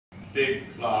big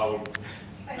cloud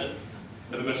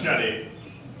with a machete.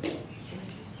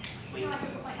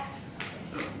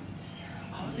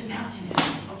 I was announcing it.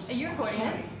 Are you recording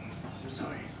this? I'm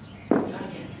sorry. Start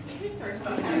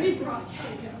again.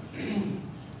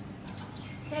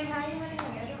 Say hi,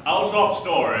 honey. Our top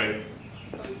story.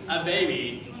 A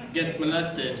baby gets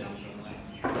molested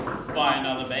by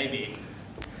another baby.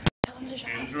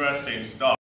 Interesting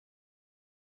stuff.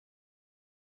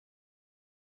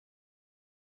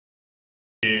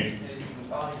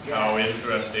 How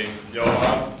interesting.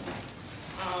 Johan?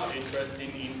 Ah, interesting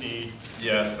indeed.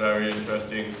 Yes, very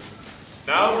interesting.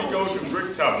 Now we go to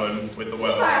Brick Tavern with the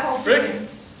weather. Rick,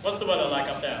 what's the weather like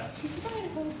up there?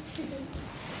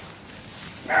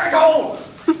 Very cold!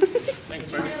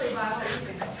 Thanks, Rick.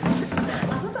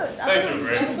 Thank you,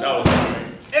 Rick. That was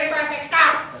great. Interesting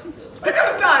stuff! They're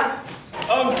gonna die!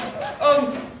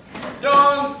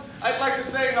 Johan, I'd like to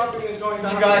say nothing is going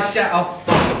down. You guys shut up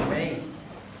fucking me.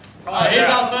 Here's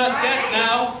our first guest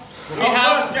now. We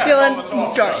have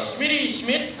Dylan, go. Schmitty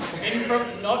Schmidt in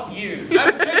from, not you.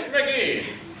 And Tits McGee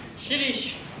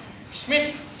Schmitty Schmidt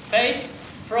face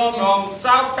from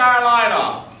South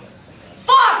Carolina.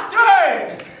 Fuck,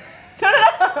 dude! Turn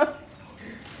it up!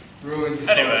 Ruined his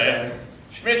Anyway,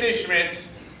 Schmitty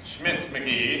Schmitz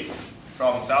McGee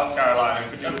from South Carolina.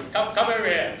 Could you? Come over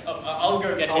here. I'll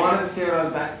go get I him. wanted to see what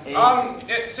I'm back in.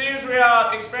 It seems we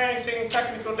are experiencing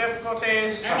technical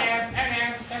difficulties.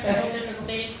 Technical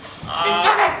difficulties.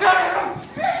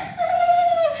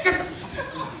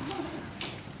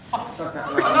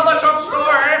 Another top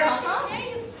story.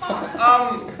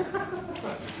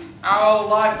 Our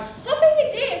lights Stop being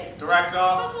a dick.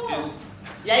 director is.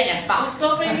 Yeah, fuck.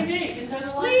 Stop being a dick and turn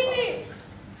the lights Leave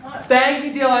off. it. Thank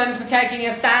you, Dylan, for taking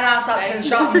your fat ass up to the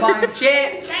shop and buying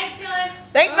chips. Thanks, Dylan.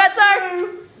 Thanks,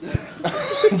 Spencer!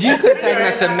 You could take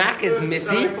us to Macca's, Missy.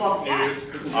 7 o'clock news.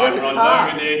 I'm Ron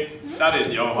Burgundy. That is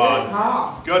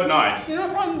Johan. Good night. You're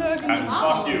not from Burgundy. And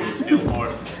fuck you,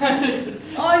 Skillport.